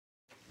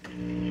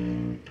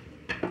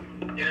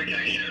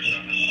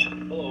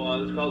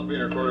Hello, this call's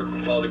being recorded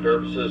for quality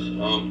purposes.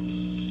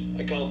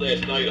 I called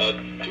last night,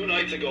 2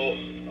 nights ago.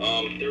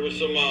 There was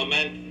some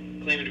men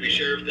claiming to be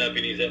sheriff's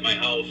deputies at my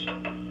house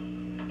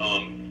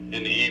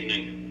in the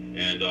evening,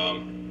 and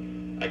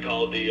I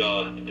called the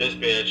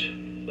dispatch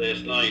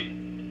last night,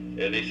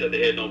 and they said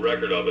they had no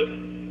record of it,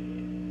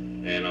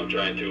 and I'm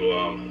trying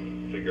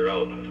to figure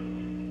out.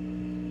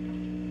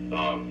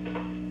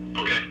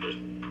 Okay.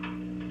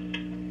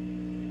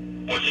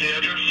 What's the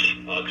address?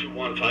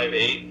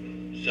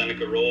 2158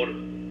 Seneca Road,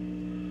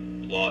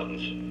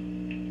 Lawtons.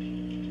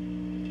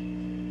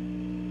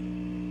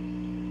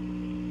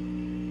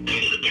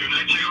 You said 2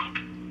 nights ago?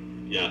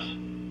 Yes.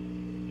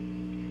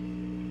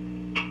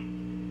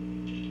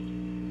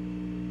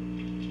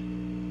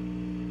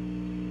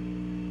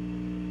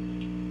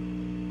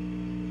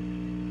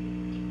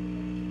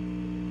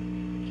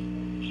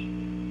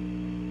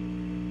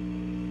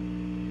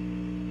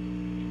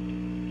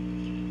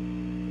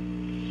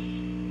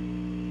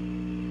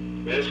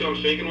 May I ask who I'm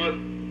speaking with?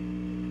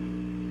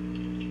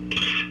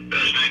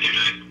 Badge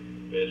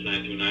 929. Badge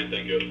 929,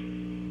 thank you.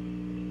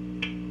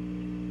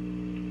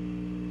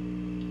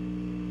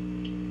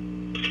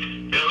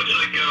 Yeah, it looks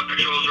like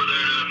patrols were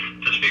there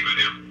to speak with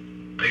you.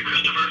 Are you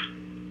Christopher?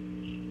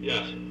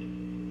 Yes.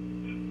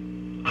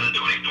 On the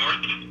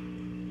 24th?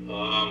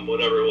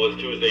 Whatever it was,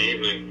 Tuesday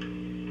evening.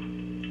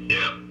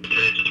 Yeah,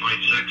 today's the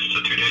 26th,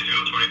 so 2 days ago,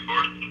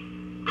 24th.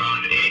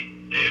 Around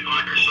 8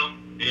 o'clock or so?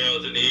 Yeah, it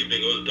was in the evening,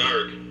 it was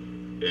dark.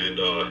 And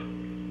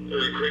they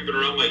were creeping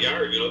around my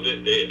yard, you know,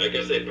 I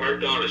guess they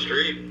parked down the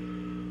street.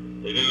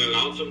 They didn't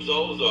announce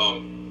themselves,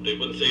 they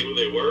wouldn't say who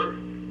they were.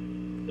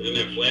 They didn't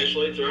have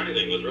flashlights or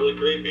anything, it was really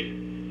creepy.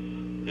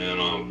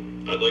 And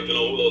I'd like to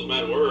know who those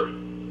men were.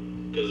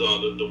 Because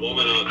the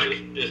woman,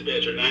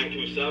 dispatcher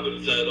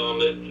 927 said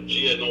that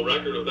she had no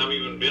record of them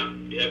having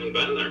been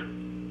there.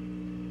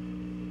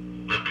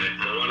 Okay,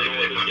 I want to know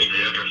if they punched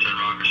the address in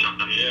wrong or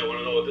something. Yeah, I want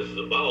to know what this is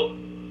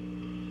about.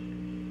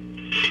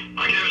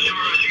 I can have a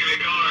supervisor give you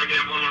a call, or I can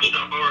have one more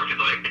stop over if you'd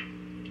like.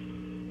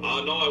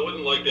 No, I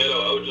wouldn't like that.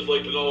 I would just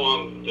like to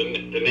know the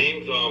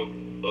names of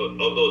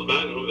those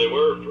men, who they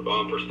were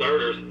for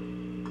starters,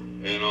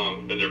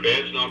 and their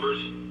badge numbers.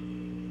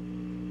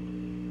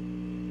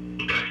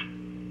 Okay.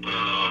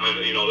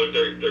 And, you know,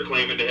 they're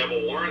claiming to have a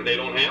warrant. They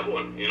don't have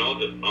one. You know,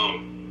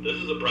 this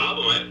is a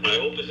problem. I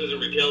hope this isn't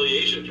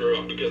retaliation for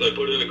because I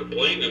put in a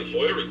complaint and a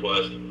FOIA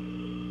request.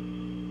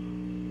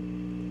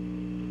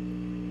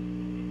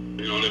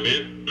 You know what I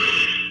mean?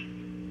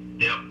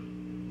 Yep.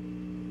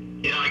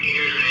 Yeah, I can give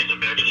you your names and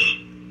badges.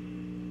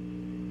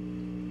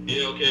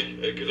 Yeah, okay.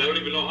 Because I don't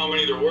even know how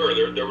many there were.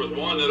 There was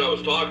one that I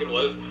was talking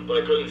with, but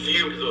I couldn't see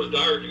him because it was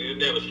dark and he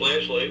didn't have his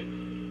flashlight.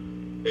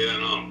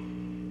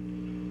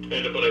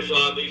 But I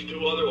saw at least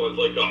 2 other ones,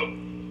 like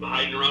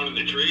hiding around in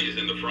the trees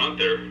in the front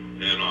there.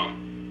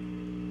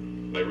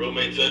 And my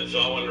roommate said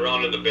saw one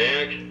around in the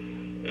back.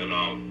 And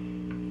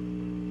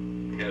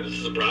yeah, this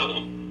is a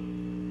problem.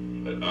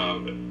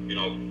 You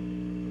know,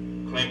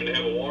 claiming to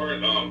have a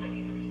warrant.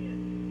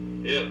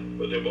 Yeah,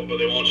 but they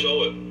won't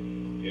show it.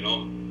 You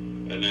know,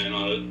 and then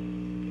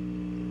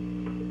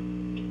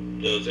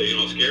they'll say, you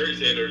know, Scary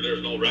said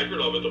there's no record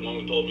of it. The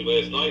woman told me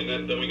last night,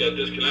 and then we got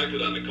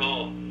disconnected on the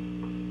call.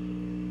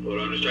 But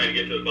I'm just trying to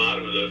get to the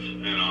bottom of this,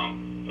 and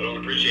I don't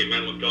appreciate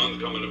men with guns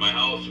coming to my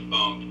house, you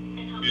know,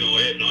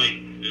 at night.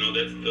 You know,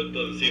 that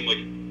doesn't seem like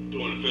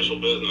doing official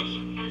business.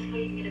 Ask how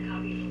you can get a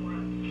copy of the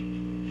warrant.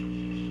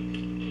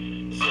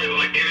 So,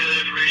 I can give you the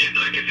information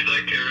if you'd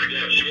like to.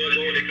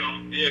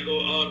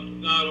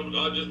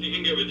 You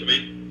can give it to me.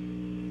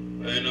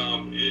 And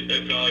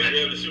if you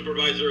have the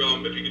supervisor,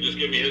 if you could just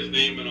give me his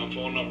name and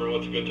phone number,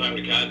 what's a good time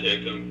to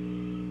contact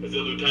him? Is it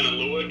Lieutenant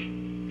Lewick?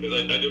 Because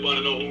I did want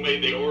to know who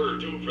made the order,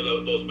 too, for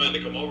those men to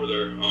come over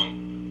there,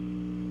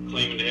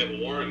 claiming to have a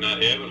warrant,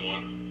 not having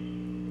one.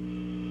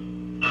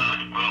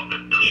 Well,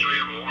 it does show you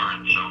have a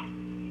warrant, so.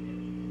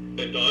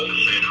 It does?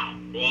 Just say no.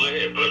 Well,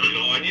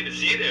 I need to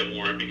see that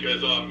warrant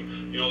because,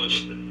 you know,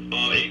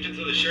 the agents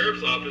of the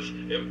sheriff's office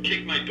have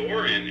kicked my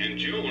door in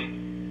June,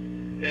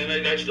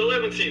 and I still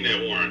haven't seen that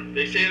warrant.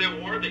 They say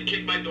that warrant, they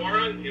kicked my door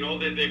in, you know,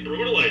 they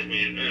brutalized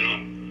me, and,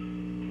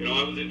 you know,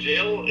 I was in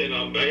jail, and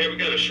I haven't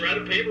got a shred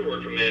of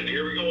paperwork from that, and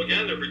here we go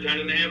again. They're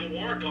pretending to have a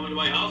warrant coming to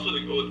my house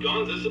with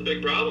guns. This is a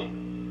big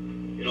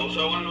problem. You know,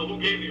 so I want to know who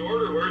gave the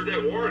order. Where's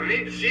that warrant? I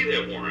need to see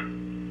that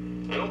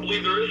warrant. I don't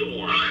believe there is a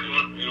warrant. All right,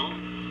 well, you know?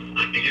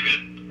 I can give you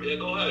it. Yeah,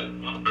 go ahead.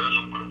 Well, there is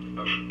a warrant.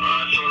 So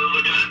the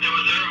lieutenant that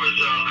was there was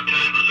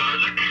Lieutenant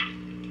Lazarzik.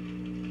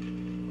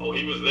 Oh,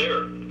 he was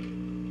there.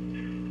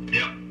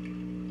 Yep.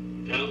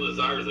 Lieutenant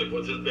Lazarzik.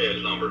 What's his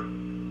badge number?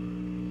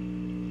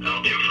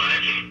 L25.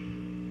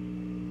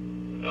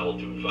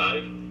 L25.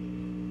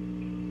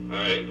 All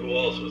right. Who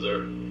else was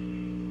there?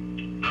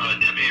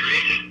 Deputy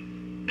Reed,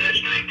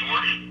 badge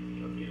 94.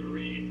 Deputy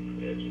Reed,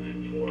 badge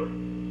 94.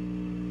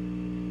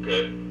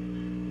 Okay.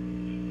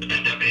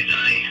 And Deputy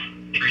Donnie,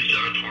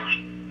 374.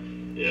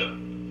 Yeah,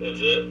 that's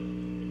it.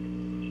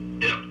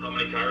 Yep. How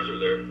many cars are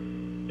there?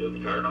 You have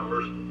the car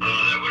numbers?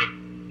 That would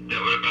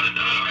have been.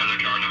 I don't have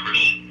the car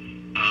numbers.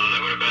 That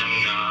would have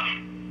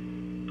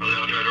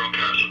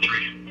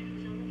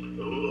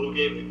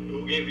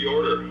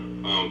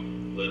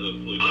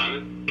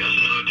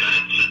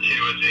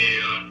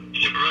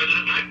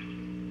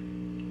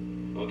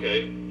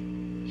Okay.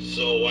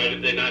 So why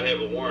did they not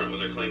have a warrant when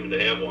they're claiming to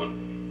have one?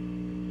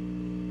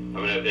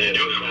 I'm gonna have to ask the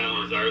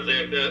town Lazar's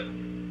Act that.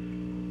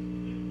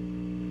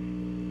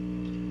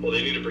 Well,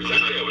 they need to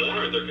present that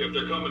warrant. If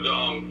they're coming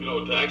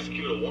to, to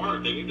execute a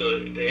warrant, they need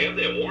to have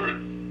that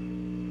warrant.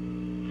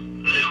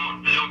 They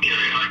don't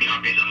carry hard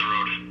copies on the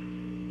road.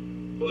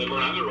 Well, they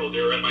weren't on the road.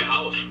 They were at my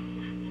house.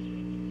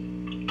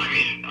 I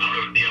mean, out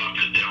of the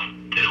office,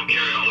 they don't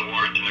carry all the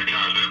warrants in their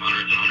cars. They have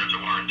hundreds and hundreds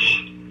of warrants.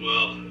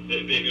 Well,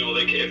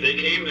 if they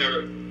came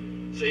there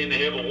saying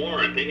they have a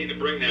warrant, they need to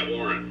bring that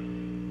warrant.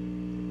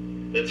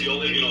 That's the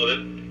only,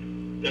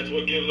 that's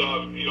what gives,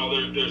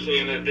 they're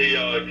saying that they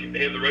have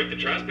the right to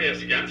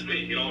trespass against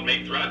me, and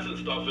make threats and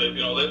stuff. That's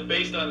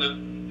based on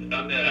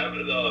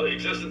the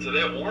existence of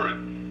that warrant.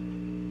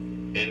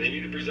 And they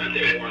need to present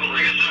that warrant. Well,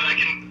 like I said,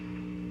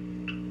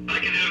 I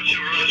can have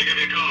Supervisor give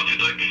you a call if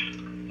you'd like.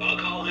 I'll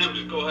call him.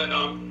 Just go ahead.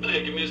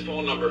 Hey, give me his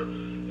phone number.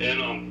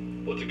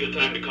 And what's a good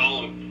time to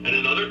call him? And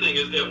another thing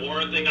is that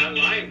warrant thing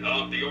online.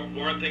 The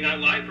warrant thing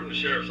online from the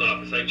sheriff's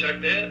office. I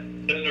checked that,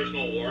 and there's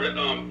no warrant.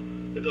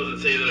 It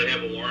doesn't say that I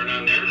have a warrant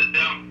on there. I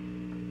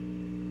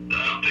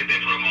don't think they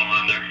put them all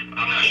on there.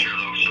 I'm not sure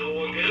though. So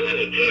what good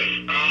is it?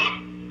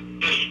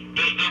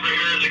 This number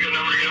here is a good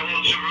number to get a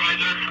hold of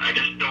Supervisor. I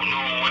just don't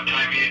know what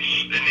time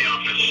he's in the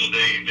office.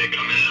 They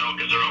come in and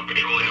out because they're out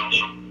patrolling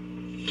also.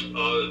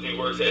 He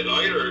works at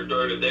night or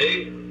during the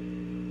day?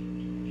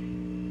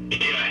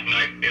 Yeah, at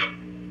night. Yep.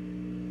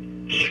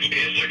 6 p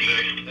to 6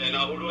 a. And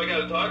who do I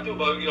got to talk to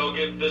about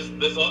get this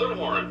other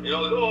warrant?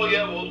 Oh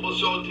yeah, we'll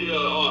show it to you.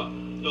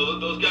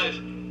 Those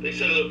guys, they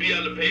said it'll be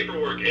on the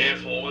paperwork,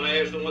 asshole. When I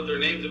asked them what their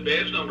names and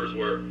badge numbers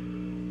were,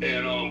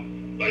 and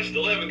I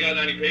still haven't gotten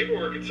any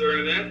paperwork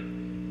concerning that.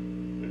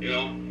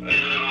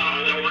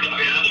 That works, to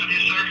be honest with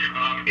you, sir.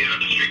 You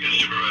have to speak to the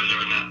supervisor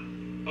on that.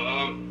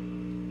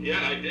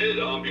 Yeah, I did.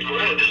 Before.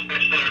 We're at a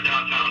dispatch center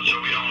downtown, so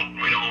we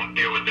don't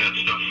deal with that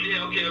stuff.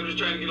 Yeah, okay. I'm just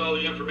trying to get all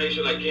the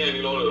information I can,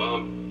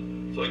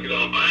 so I can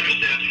I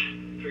understand.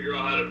 figure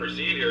out how to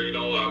proceed here.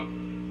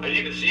 I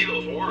need to see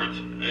those warrants,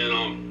 and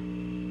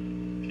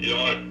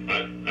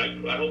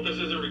I hope this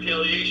isn't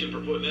retaliation for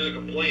putting in a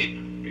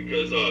complaint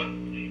because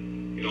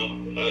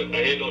I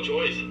had no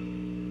choice.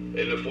 And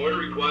the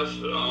FOIA requests,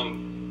 I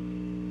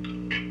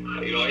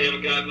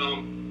haven't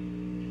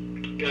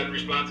gotten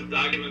responsive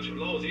documents from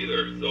those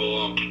either.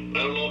 So I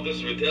don't know if this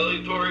is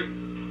retaliatory.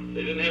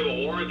 They didn't have a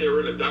warrant. They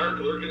were in the dark,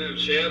 lurking in the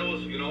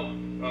shadows.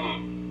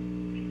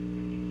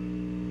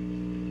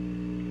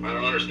 I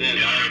don't understand.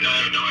 Yeah, I have no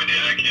idea.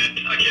 I can't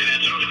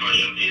answer those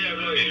questions. Yeah,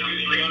 really.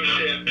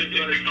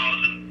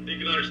 You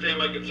can understand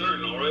my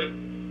concern, all right?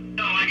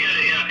 No, I get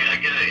it. Yeah, I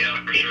get it.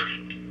 Yeah, for sure.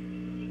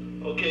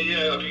 Okay,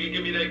 yeah. If you can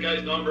give me that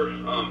guy's number,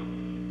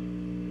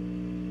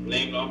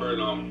 name, number,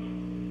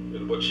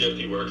 and what shift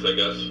he works, I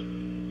guess.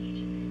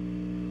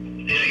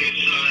 Yeah,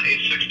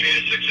 he's 6 p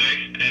to 6 a,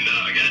 and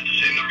again, it's the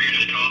same number you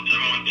just called,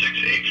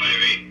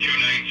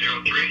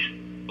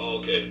 716-858-2903. Oh,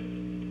 okay.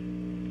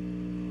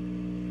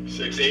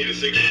 6 A to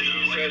 6 B.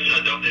 Like I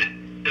said, though,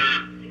 they're in.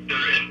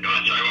 Oh,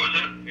 sorry, what was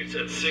that? You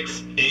said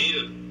 6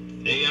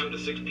 a.m. to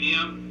 6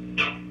 p.m.?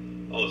 No.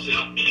 Oh, 6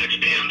 p.m.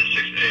 to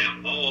 6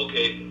 a.m. Oh,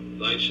 okay.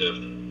 Night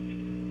shift.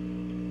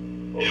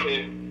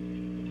 Okay. Yep.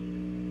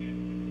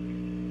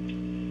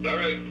 All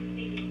right.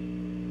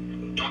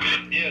 Okay.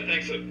 Yeah,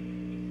 thanks.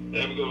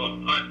 Have a good one.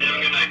 All right, have a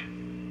good night.